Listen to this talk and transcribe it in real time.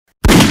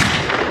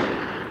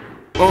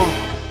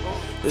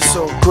It's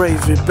all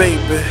gravy,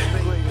 baby.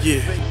 Yeah,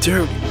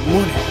 dirty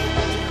money.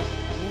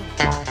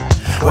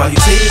 Why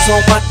these haters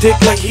on my dick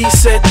like he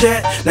said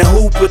that? Now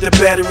who put the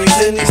batteries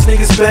in these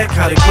niggas back?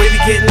 How the gravy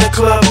get in the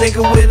club,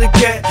 nigga with a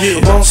gat? Yeah.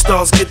 All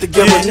stars get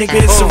together,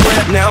 nigga, it's a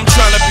rap. Now I'm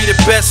trying to be the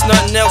best,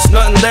 nothing else,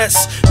 nothing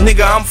less.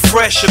 Nigga, I'm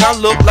fresh and I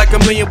look like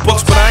 $1 million,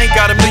 but I ain't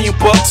got $1 million.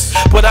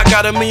 But I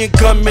got $1 million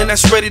gunmen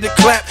that's ready to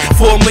clap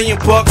for $1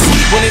 million.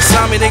 When they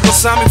sign me, they gon'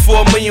 sign me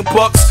for $1 million.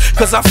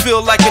 Cause I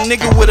feel like a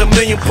nigga with $1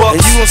 million. And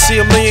you gon'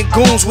 see 1 million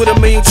goons with 1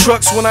 million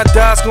trucks. When I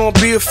die, it's gon'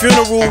 be a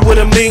funeral with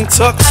 1 million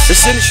tucks.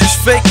 This industry's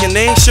fake and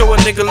they ain't show a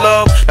nigga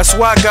love. That's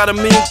why I got 1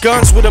 million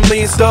guns with 1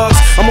 million thugs.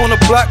 I'm on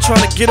the block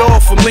trying to get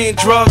off 1 million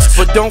drugs.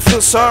 But don't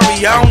feel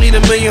sorry, I don't need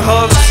 1 million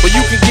hugs. But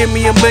you can give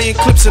me 1 million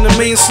clips and 1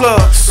 million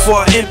slugs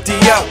before I empty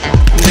out,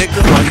 nigga.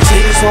 Why these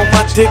haters on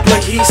my dick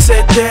like he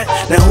said that?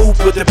 Now who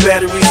put the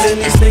batteries in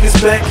these niggas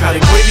back? How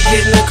the gravy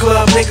get in the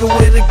club, nigga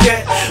with a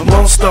gat?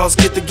 All stars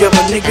get together,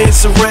 nigga,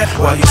 it's a rap.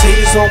 Why these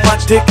haters on my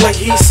dick like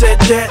he said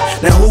that?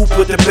 Now who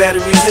put the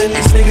batteries in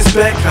these niggas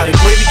back? How the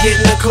gravy get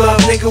in the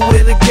club, nigga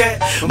with a gat?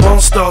 All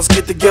stars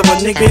get together,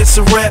 nigga, it's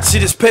a rap. See,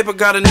 this paper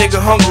got a nigga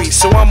hungry,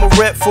 so I'ma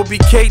rap for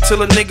BK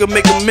till a nigga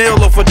make a meal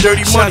off of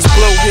dirty money.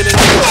 Blow, hit a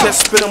nigga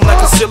chest, spit him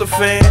like a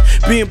cellophane.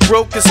 Being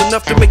broke is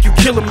enough to make you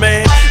kill a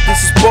man.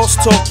 This is boss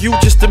talk, you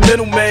just the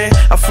middleman.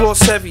 I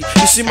floss heavy,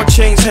 you see my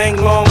chains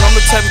hang long. I'm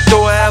the type of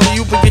throw a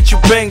alley-oop and get you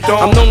banged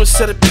on. I'm known to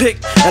set a pick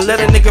and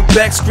let a nigga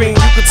back scream.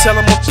 You can tell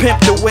I'm a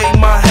pimp the way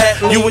my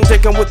hat lean. You would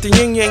think I'm with the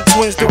Yin Yang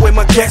twins the way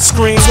my cat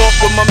screams. Talk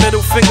with my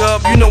middle finger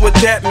up, you know what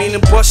that mean.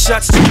 And bust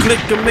shots to click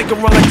to make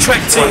them run like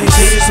track teams.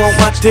 Haters on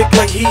my dick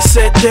like he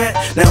said that.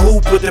 Now who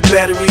put the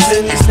batteries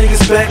in these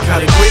niggas back? How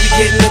the gravy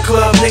get in the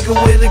club, nigga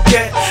with a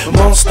gat?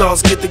 All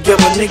stars get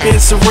together, nigga,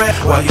 it's a rap.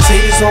 Why these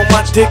haters on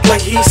my dick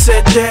like he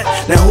said that?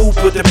 Now who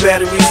put the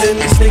batteries in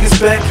these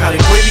niggas back? How the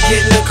gravy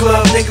get in the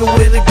club, nigga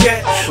with a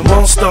gat?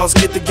 All stars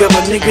get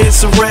together, nigga,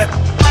 it's a rap.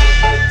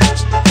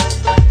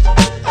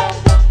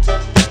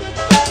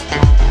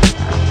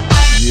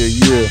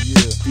 Yeah,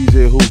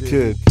 DJ Whoo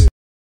Kid.